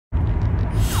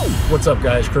What's up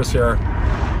guys, Chris here.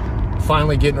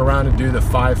 Finally getting around to do the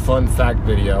 5 fun fact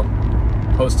video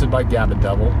hosted by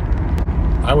Devil.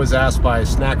 I was asked by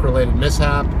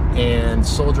SnackRelatedMishap and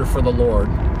Soldier for the Lord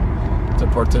to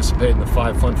participate in the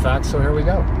 5 fun facts, so here we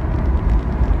go.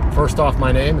 First off,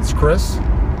 my name is Chris,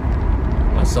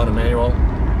 my son Emmanuel,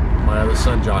 my other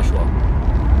son Joshua.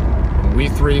 And we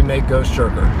 3 make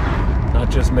GHOSTJERKER,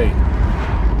 not just me.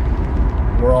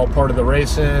 We're all part of the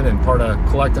racing and part of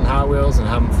collecting Hot Wheels and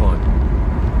having fun.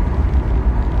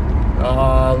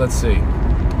 Let's see.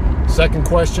 Second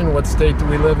question, what state do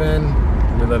we live in?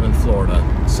 We live in Florida,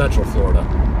 Central Florida.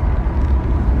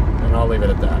 And I'll leave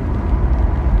it at that.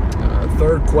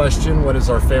 Third question, what is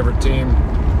our favorite team?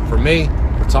 For me,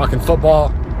 we're talking football,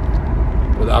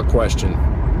 without question.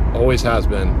 Always has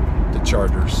been the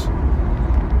Chargers.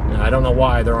 And I don't know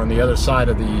why they're on the other side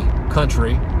of the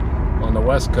country, on the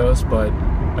West Coast, but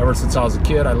ever since I was a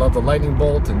kid, I love the Lightning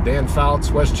Bolt and Dan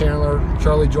Fouts, Wes Chandler,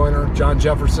 Charlie Joyner, John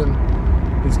Jefferson.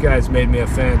 These guys made me a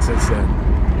fan since then.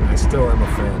 And I still am a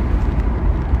fan.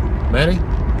 Manny?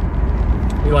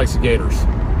 He likes the Gators.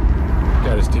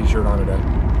 Got his t-shirt on today.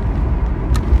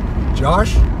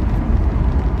 Josh?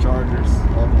 Chargers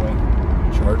all the way.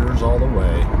 Chargers all the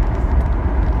way.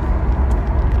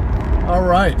 All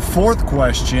right, fourth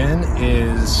question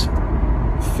is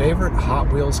favorite Hot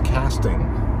Wheels casting.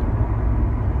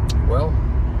 Well,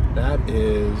 that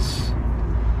is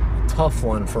a tough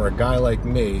one for a guy like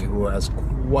me who has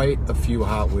quite a few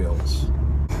Hot Wheels.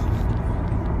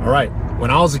 All right, when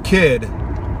I was a kid,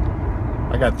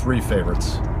 I got 3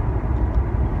 favorites.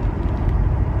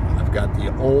 I've got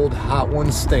the old Hot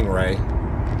Ones Stingray.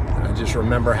 I just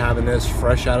remember having this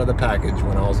fresh out of the package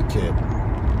when I was a kid.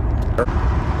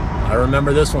 I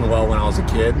remember this one well when I was a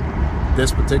kid.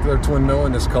 This particular twin mill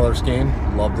in this color scheme,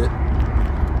 loved it.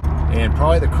 And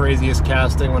probably the craziest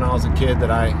casting when I was a kid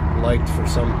that I liked for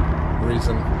some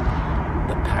reason,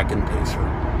 the Pack-In Pacer.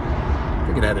 I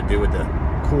think it had to do with the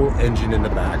cool engine in the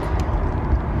back.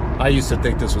 I used to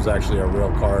think this was actually a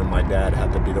real car, and my dad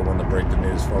had to be the one to break the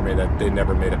news for me that they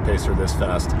never made a Pacer this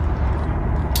fast.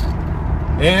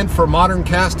 And for modern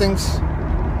castings,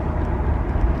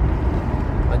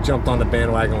 I jumped on the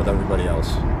bandwagon with everybody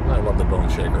else. I love the Bone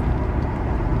Shaker.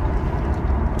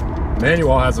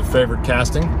 Manuel has a favorite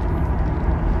casting.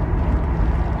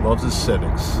 Loves his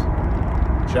Civics.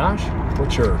 Josh,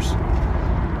 what's yours?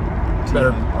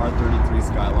 Better R33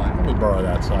 Skyline. Let me borrow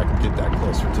that so I can get that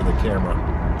closer to the camera.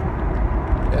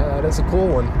 Yeah, that's a cool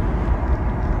one.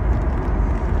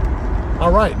 All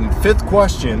right, and fifth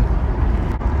question.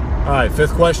 All right,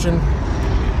 fifth question.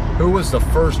 Who was the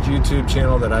first YouTube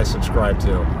channel that I subscribed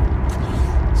to?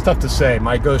 It's tough to say.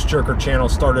 My GHOSTJERKER channel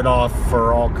started off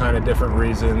for all kind of different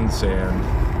reasons, and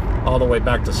all the way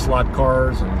back to slot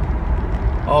cars and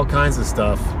all kinds of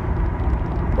stuff.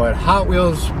 But Hot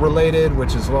Wheels related,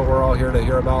 which is what we're all here to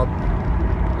hear about.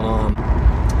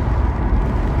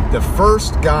 The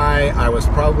first guy I was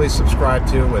probably subscribed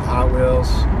to with Hot Wheels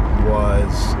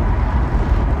was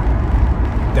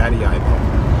DaddyIvo.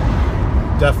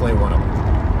 Definitely one of them.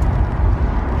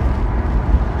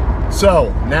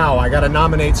 So now I got to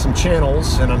nominate some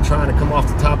channels, and I'm trying to come off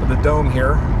the top of the dome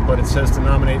here, but it says to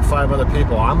nominate 5 other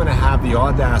people. I'm going to have the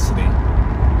audacity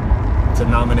to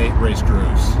nominate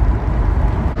Racegrooves.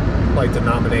 I'd like to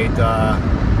nominate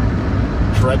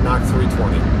Dreadnought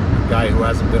 320, a guy who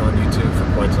hasn't been on YouTube for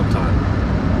quite some time.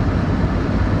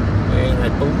 And I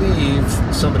believe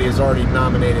somebody has already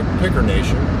nominated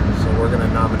Pickernation, so we're going to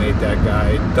nominate that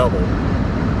guy double.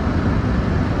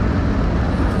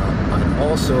 I'd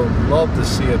also love to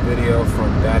see a video from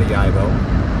DaddyIvo.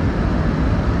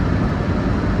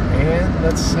 And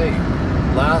let's see,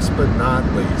 last but not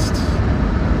least,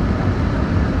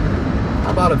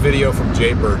 how about a video from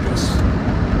Jay Burgess?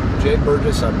 Jay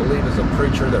Burgess, I believe, is a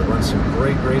preacher that runs some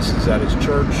great races at his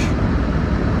church.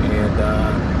 And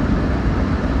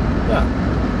yeah,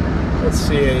 let's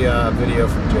see a video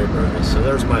from Jay Burgess. So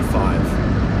there's my 5.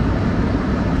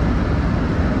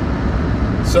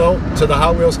 So to the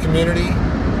Hot Wheels community,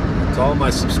 to all my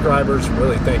subscribers,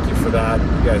 really thank you for that.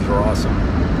 You guys are awesome.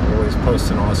 Always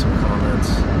posting awesome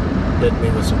comments, hitting me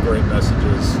with some great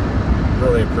messages.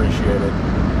 Really appreciate it.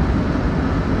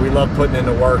 We love putting in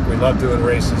the work. We love doing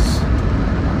races.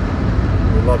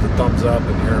 We love the thumbs up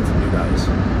and hearing from you guys.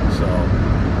 So,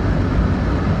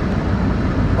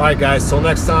 all right, guys. Till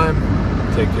next time.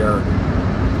 Take care.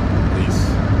 Peace.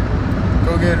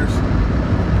 Go Gators.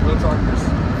 Go Chargers.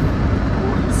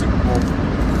 We're in the Super Bowl.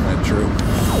 That's true.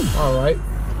 All right.